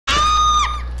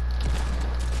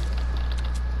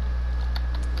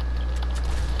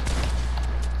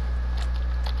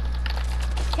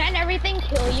everything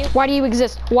kill you? Why do you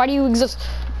exist? Why do you exist?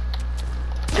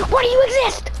 Why do you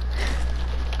exist?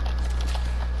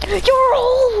 You're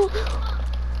old!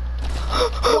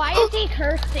 Why is he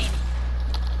cursing?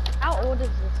 How old is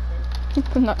this kid?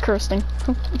 I'm not cursing.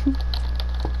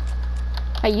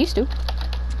 I used to.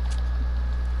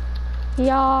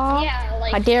 Yeah,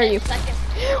 like I dare 10 you. seconds.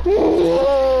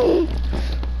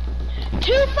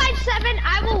 257,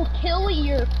 I will kill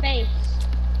your face.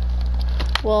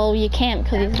 Well, you can't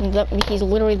because he's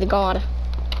literally the god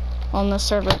on the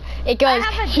server. It goes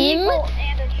I have a him. default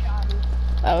and a shoddy.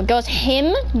 Oh, it goes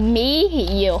him, me,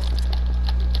 you.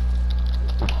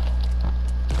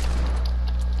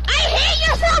 I hate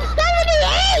yourself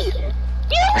 78!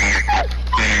 You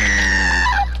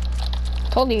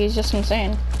Told you he's just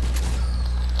insane.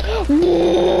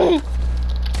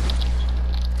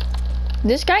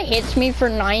 This guy hits me for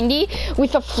 90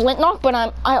 with a flintlock, but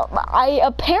I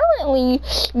apparently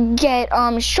get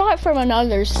shot from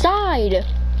another side.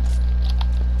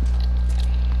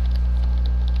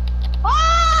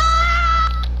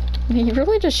 Ah! You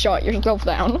really just shot yourself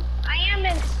down. I am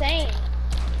insane.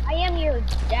 I am your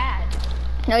dad.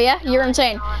 Oh yeah, you're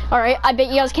insane. All right, I bet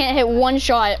you guys can't hit one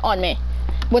shot on me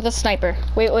with a sniper.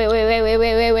 Wait. Let me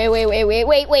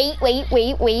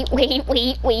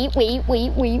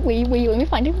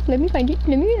find it. Let me find it.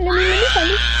 Let me find it.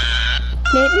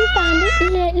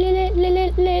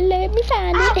 Let me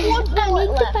find it. Let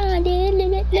me find it. I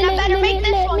need to find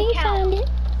it. Let me find it.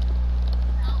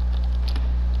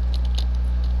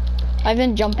 I've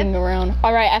been jumping around.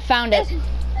 All right, I found it.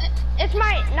 It's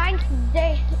my 9th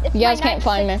day. It's you guys can't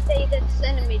find me.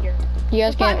 Centimeter. You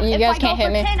guys can't. You guys can't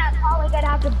hit me. 10, I'm probably gonna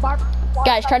have to bark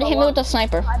guys, try to hit me with the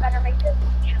sniper. I better make this.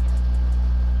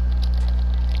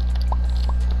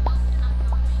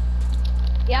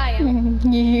 Yeah, I am.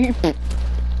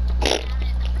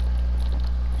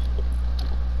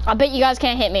 I bet you guys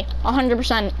can't hit me.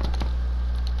 100%.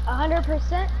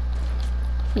 100%?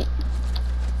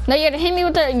 No, you gotta hit me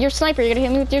with your sniper. You gotta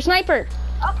hit me with your sniper.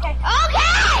 Okay.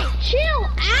 Okay! Chill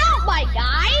out, my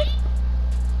guy!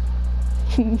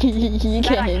 You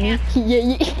can't hit me. Yeah,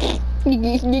 you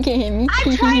can't hit me.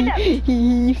 I'm trying to.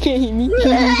 You can't hit me. You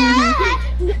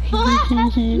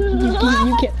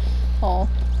can't. Oh.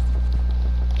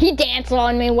 He danced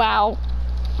on me. Wow.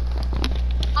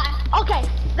 Okay.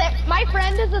 My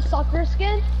friend is a soccer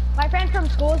skin. My friend from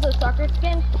school is a soccer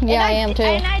skin. Yeah, I am too.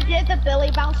 And I did the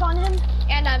Billy bounce on him,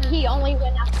 and he only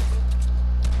went after me.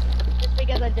 Just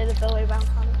because I did a Billy bounce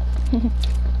on him.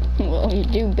 Well, you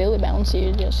do Billy bounce,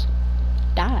 you just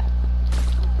die.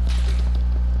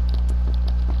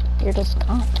 You're just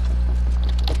gone.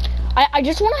 I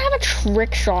just want to have a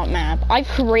trick shot map. I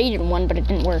created one, but it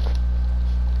didn't work.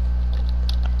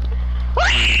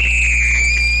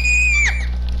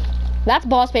 That's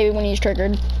boss baby when he's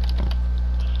triggered.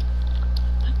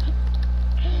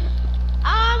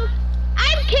 I'm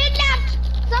kidnapped.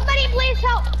 Somebody please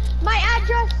help. My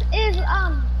address is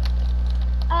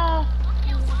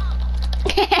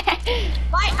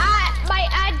my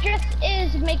address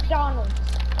is McDonald's.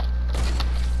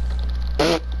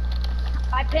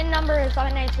 My PIN number is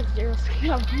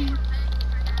 7960.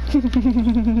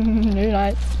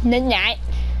 Night. Night.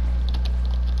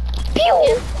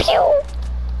 Pew pew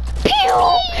pew.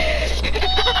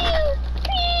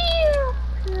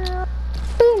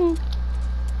 Boom.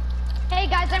 Hey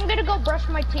guys, I'm gonna go brush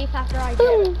my teeth after I get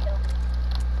it.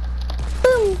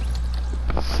 Boom.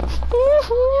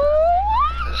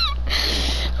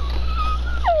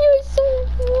 You're so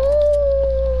cool.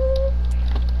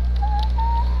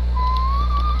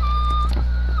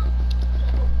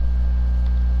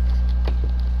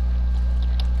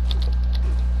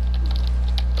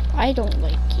 I don't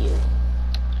like you.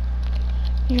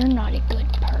 You're not a good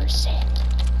person.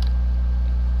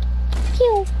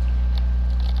 Pew.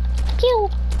 Pew.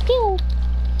 Pew.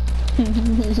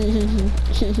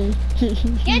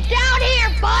 Get down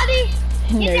here, buddy!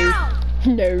 Get down!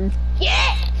 No.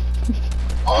 Get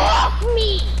off me!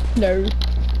 No.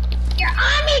 You're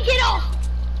on me, get off!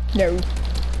 No.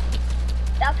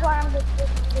 That's why I'm just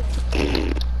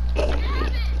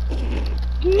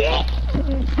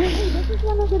This is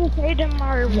what I'm gonna say to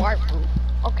my wife.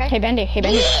 Okay? Hey Bendy, hey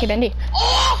Bendy, hey Bendy.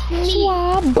 Off me!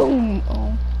 Swab boom.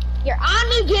 Oh. You're on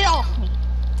me, get off me!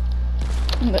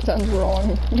 That sounds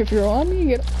wrong. If you're on me,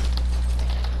 get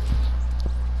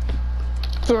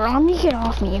If you're on me, get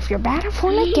off me. If you're bad at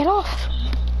Fortnite, get off.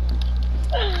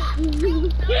 I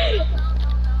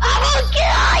will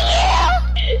kill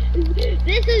you!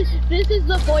 This is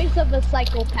the voice of a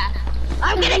psychopath.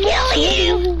 I'm gonna kill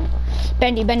you!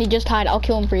 Bendy just hide. I'll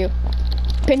kill him for you.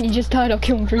 Bendy just hide. I'll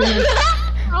kill him for you.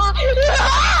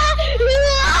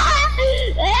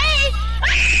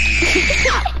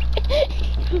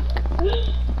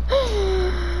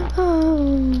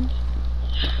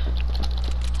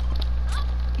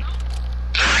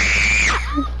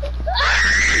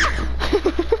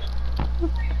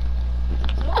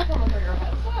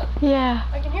 Yeah.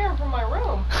 I can hear him from my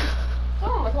room.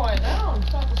 Tell him to quiet down.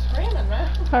 Stop the screaming, man.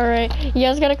 Alright, you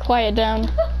guys gotta quiet down.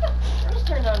 Or just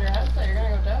turn down your headset. You're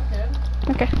gonna go deaf, kid.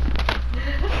 Okay.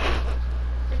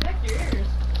 Protect your ears.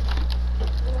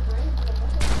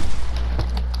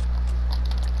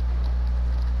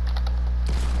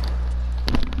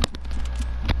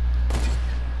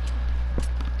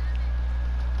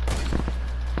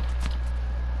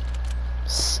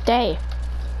 Stay.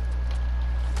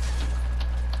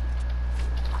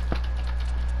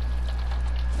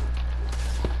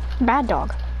 Bad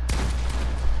dog.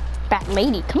 Bad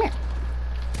lady, come here.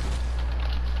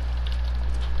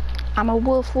 I'm a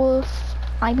woof woof.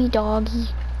 I be doggy.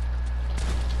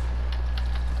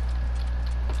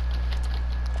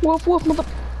 Woof woof mother.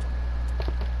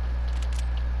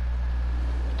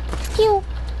 You.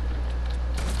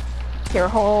 You're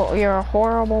a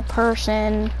horrible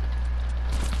person.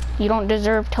 You don't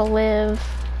deserve to live.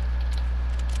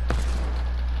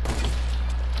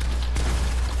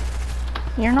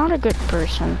 You're not a good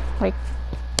person. Like,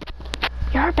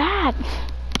 you're bad.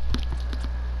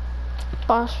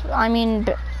 Boss, I mean,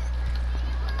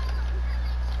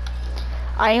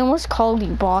 I almost called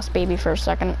you boss baby for a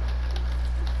second.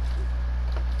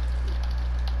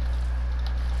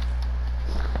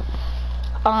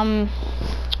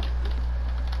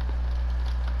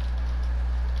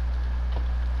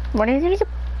 When are you gonna get?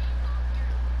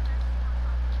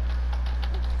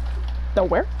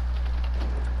 Nowhere?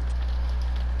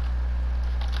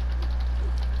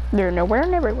 They're nowhere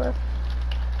and everywhere.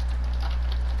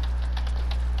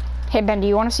 Hey Ben, do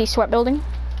you want to see sweat building?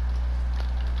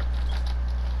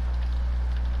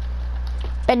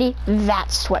 Bendy,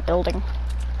 that's sweat building.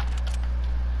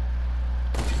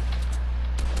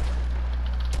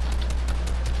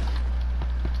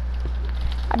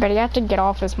 I bet he had to get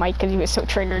off his mic because he was so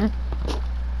triggered.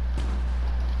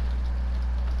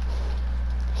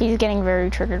 He's getting very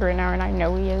triggered right now, and I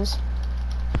know he is.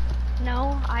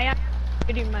 No, I am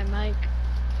muting my mic.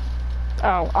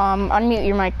 Oh, unmute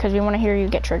your mic because we want to hear you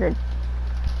get triggered.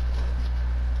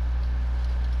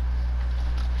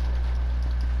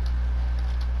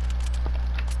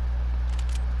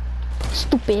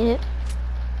 Stupid.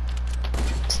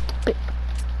 Stupid.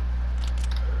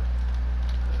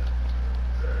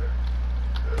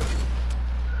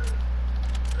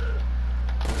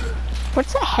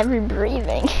 What's that heavy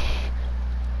breathing?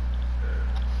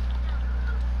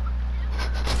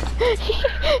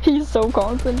 He's so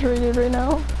concentrated right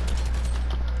now.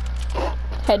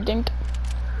 Head dinked.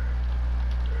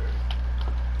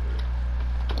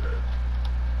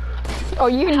 Oh,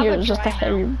 you can hear it's just a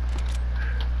heavy.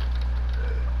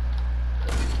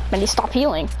 Bendy, stop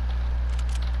healing.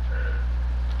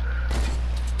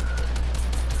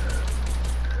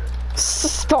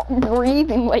 Stop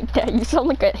breathing like that. You sound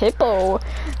like a hippo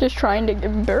just trying to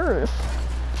give birth.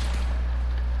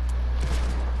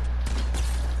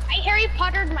 I Harry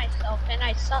Pottered myself and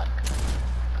I suck.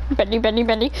 Bendy, Bendy,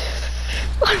 Bendy.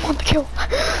 I want the kill.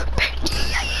 Bendy,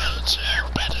 I hate you.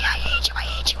 Bendy, I hate you. I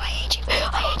hate you. I hate you.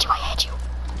 I hate you. I hate you.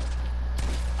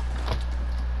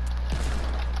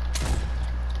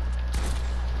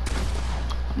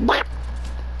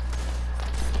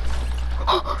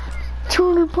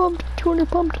 200 pumped, 200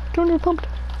 pumped, 200 pumped.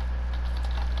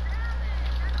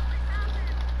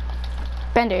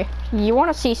 Bendy, you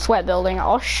want to see sweat building?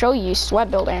 I'll show you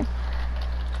sweat building.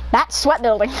 That's sweat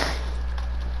building.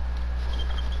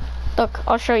 Look,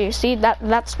 I'll show you. See,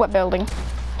 that's sweat building.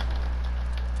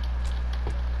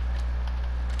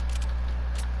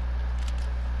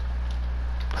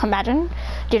 Imagine,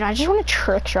 dude, I just want a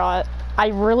trick shot. I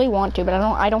really want to, but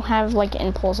I don't have like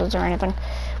impulses or anything.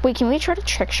 Wait, can we try to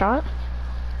trick shot?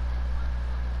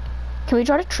 Can we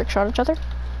try to trick shot each other?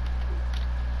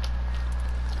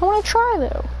 I want to try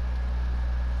though.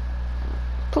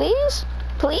 Please?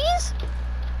 Please?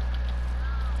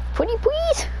 Pretty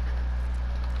please?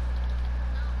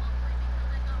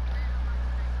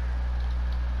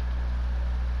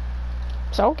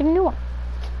 So, get a new one.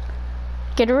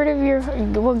 Get rid of your,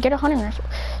 well, get a hunting rifle.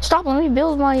 Stop, let me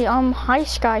build my, high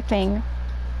sky thing.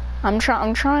 I'm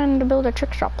trying to build a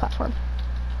trick shot platform.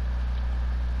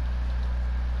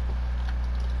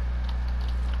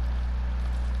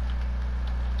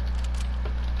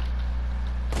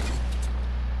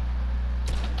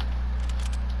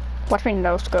 Watch me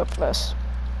no scope this.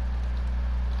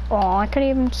 Oh, I couldn't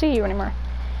even see you anymore.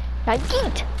 I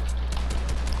did.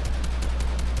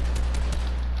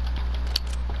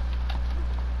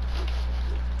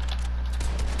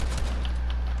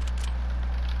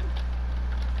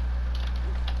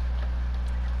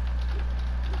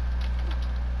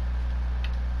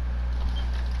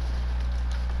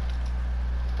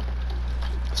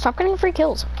 Stop getting free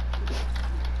kills.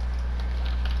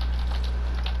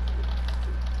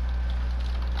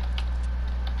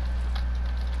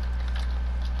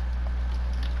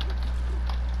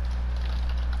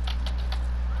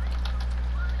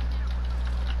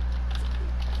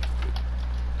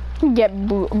 Get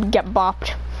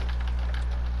bopped.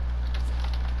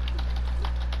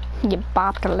 Get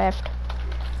bopped to left.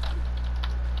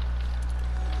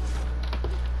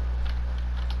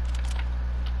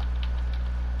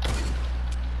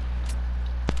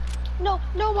 No,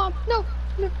 no, mom, no,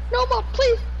 no, no, mom,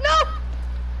 please, no!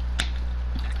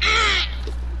 Ah!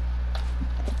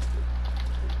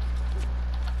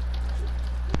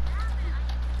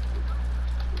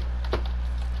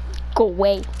 Go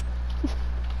away.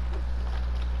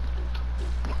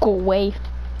 Go away.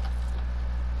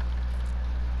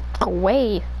 Go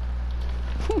away.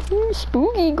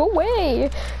 Spooky, go away.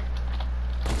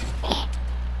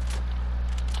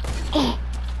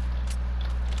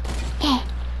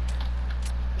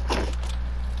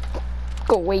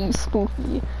 Go away,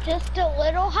 Spooky. Just a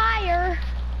little higher.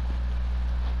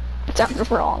 Sounds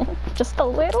wrong. Just a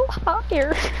little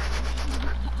higher.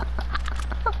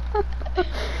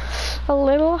 A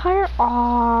little higher.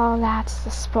 Oh, that's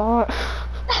the spot.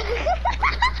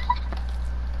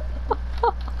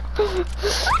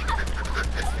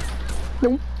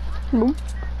 Nope. Nope.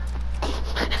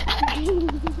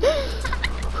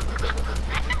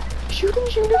 Shoot him,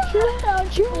 shoot him, shoot him down,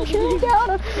 shoot him, shoot him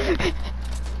down.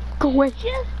 Go away.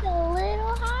 Just a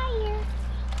little higher.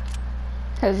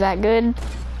 Is that good?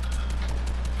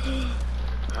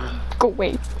 Go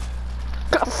away.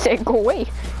 God said go away.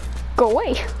 Go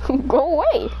away. Go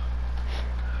away.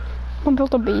 I wanna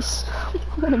build a base.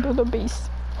 I wanna build a base.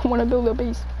 I wanna build a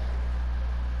base.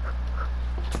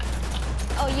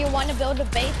 Oh, you want to build a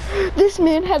base? This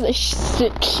man has a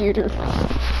 6-shooter.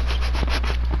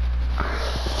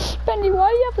 Bendy, why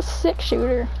do you have a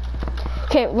 6-shooter?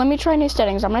 Okay, let me try new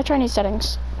settings. I'm gonna try new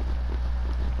settings.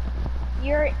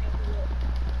 You're an idiot.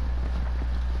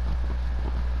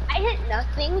 I hit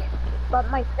nothing, but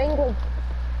my thing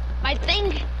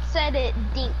said it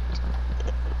dinked.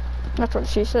 That's what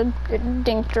she said. It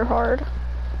dinked her hard.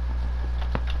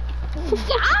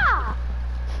 Yeah!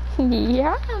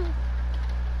 Yeah.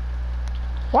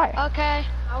 Why? Okay,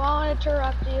 I won't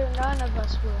interrupt you. None of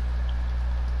us will.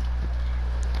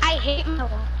 I hate my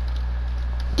life.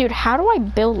 Dude, how do I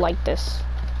build like this?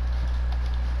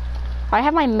 I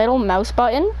have my middle mouse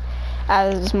button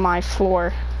as my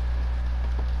floor.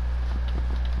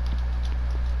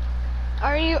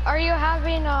 Are you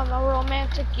having a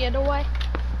romantic getaway?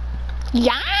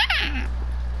 Yeah.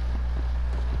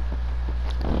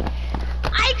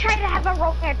 I try to have a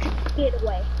romantic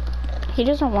getaway. He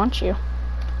doesn't want you.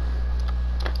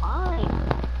 Fine.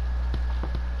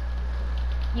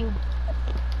 You.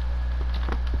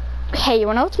 Hey, you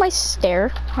wanna know what's my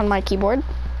stair on my keyboard?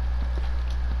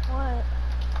 What?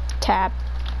 Tab.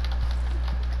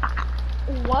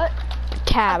 What?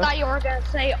 Tab. I thought you were gonna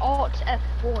say Alt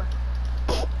F4.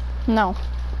 No.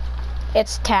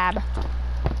 It's tab.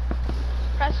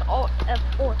 Press Alt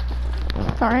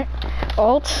F4. Alright.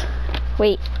 Alt.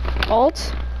 Wait.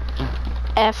 Alt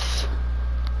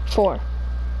F4.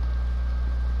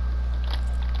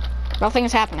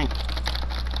 Nothing's happening.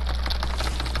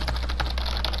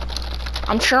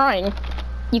 I'm trying.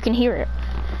 You can hear it.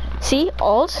 See?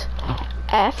 Alt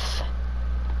F.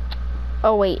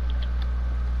 Oh, wait.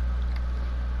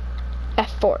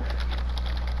 F4.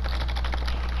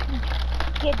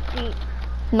 Get deep.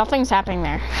 Nothing's happening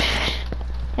there.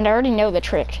 And I already know the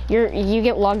trick. You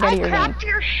get logged out of your game. I cracked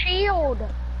your shield.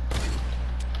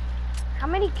 How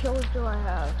many kills do I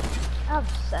have? I have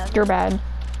 7. You're bad.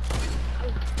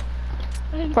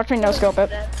 Watch me no scope it.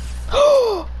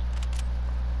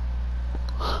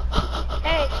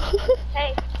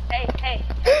 Hey.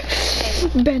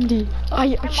 Bendy,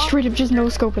 I straight up just no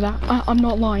scope of that. I'm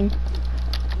not lying.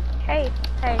 Hey.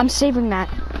 I'm saving that.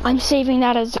 I'm saving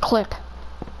that as a clip.